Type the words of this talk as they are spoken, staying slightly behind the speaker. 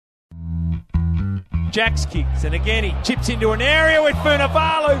Jack's kicks, and again he chips into an area with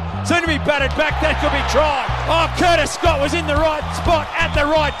Vunivalu. Soon to be batted back, that could be try. Oh, Curtis Scott was in the right spot at the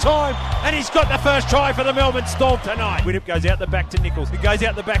right time, and he's got the first try for the Melbourne Storm tonight. Widdop goes out the back to Nichols, who goes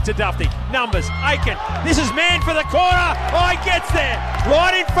out the back to Duffy. Numbers, Aiken, this is man for the corner. Oh, he gets there,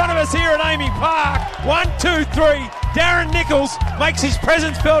 right in front of us here at AAMI Park. 1, 2, 3. Darren Nichols makes his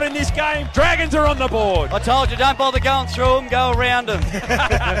presence felt in this game. Dragons are on the board. I told you, don't bother going through them, go around them.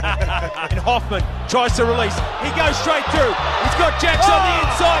 And Hoffman tries to release. He goes straight through. He's got Jacks on the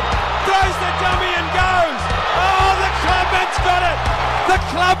inside. Throws the dummy and goes. Oh, the clubman's got it. The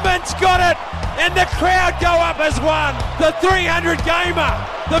clubman's got it. And the crowd go up as one. The 300 gamer.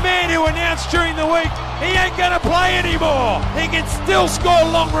 The man who announced during the week he ain't going to play anymore. He can still score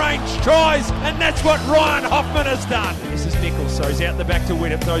long-range tries, and that's what Ryan Hoffman has done. This is Nichols, so he's out the back to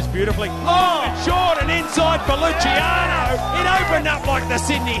Widdop, throws beautifully. Oh, and short and inside for Luciano. It opened up like the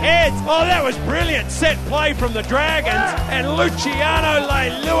Sydney Heads. Oh, that was brilliant. Set play from the Dragons, and Luciano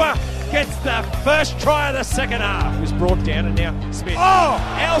Leilua gets the first try of the second half. It was brought down, and now Smith. Oh,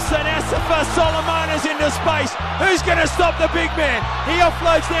 Elson Asafa Solomona's into space. Who's going to stop the big man? He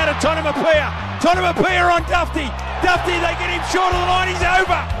offloads now to Tonamapia. Tonamapia on Duffy. Duffy, they get him short of the line. He's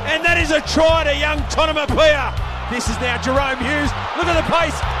over. And that is a try to young Tonamapia. This is now Jerome Hughes. Look at the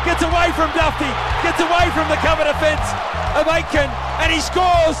pace. Gets away from Duffy. Gets away from the cover defence of Aiken. And he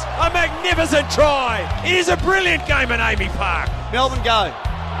scores a magnificent try. It is a brilliant game at AAMI Park. Melbourne go.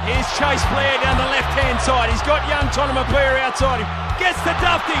 Here's Chase Blair down the left-hand side. He's got young Tonamapia outside him. Gets to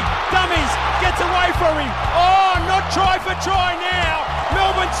Duffy. Dummies. Gets away from him. Oh, not try for try now.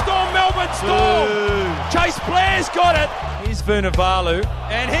 Melbourne Storm, Melbourne Storm. Chase Blair's got it. Here's Vunivalu.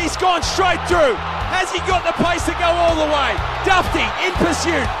 And he's gone straight through. Has he got the pace to go all the way? Duffy in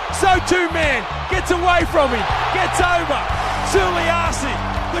pursuit. So two-man. Gets away from him. Gets over. Suliasi,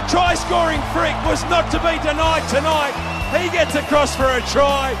 the try-scoring freak, was not to be denied tonight. He gets across for a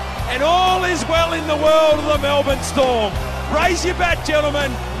try, and all is well in the world of the Melbourne Storm. Raise your bat,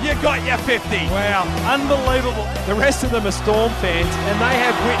 gentlemen. You got your 50. Wow, unbelievable. The rest of them are Storm fans, and they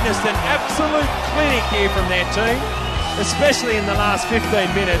have witnessed an absolute clinic here from their team, especially in the last 15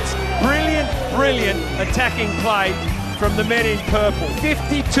 minutes. Brilliant attacking play from the men in purple.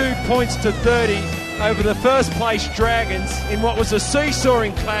 52 points to 30 over the first place Dragons in what was a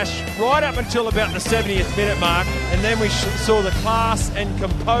seesawing clash right up until about the 70th minute mark, and then we saw the class and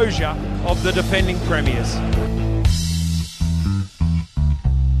composure of the defending premiers.